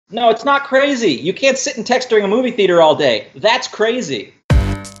No, it's not crazy. You can't sit and text during a movie theater all day. That's crazy.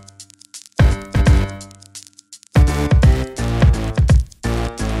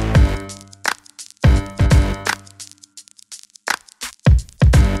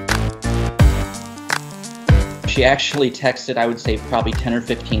 She actually texted, I would say, probably 10 or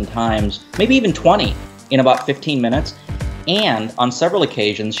 15 times, maybe even 20 in about 15 minutes. And on several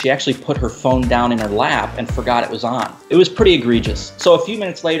occasions, she actually put her phone down in her lap and forgot it was on. It was pretty egregious. So a few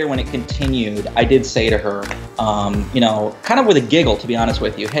minutes later, when it continued, I did say to her, kind of with a giggle, to be honest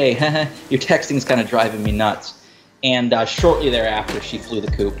with you, hey, your texting's kind of driving me nuts. And shortly thereafter, she flew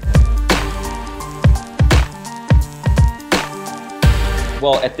the coop.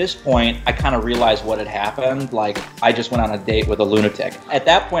 Well, at this point, I kind of realized what had happened. Like, I just went on a date with a lunatic. At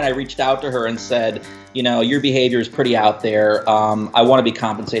that point, I reached out to her and said, your behavior is pretty out there. I want to be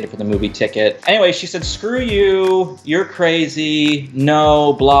compensated for the movie ticket. Anyway, she said, screw you. You're crazy.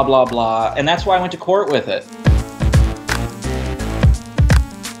 No, blah, blah, blah. And that's why I went to court with it.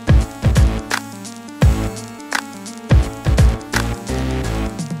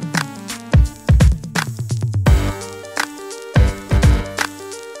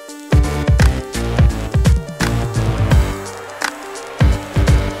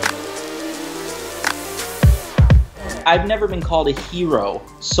 I've never been called a hero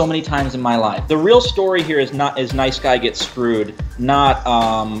so many times in my life. The real story here is nice guy gets screwed, not,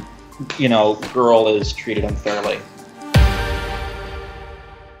 girl is treated unfairly.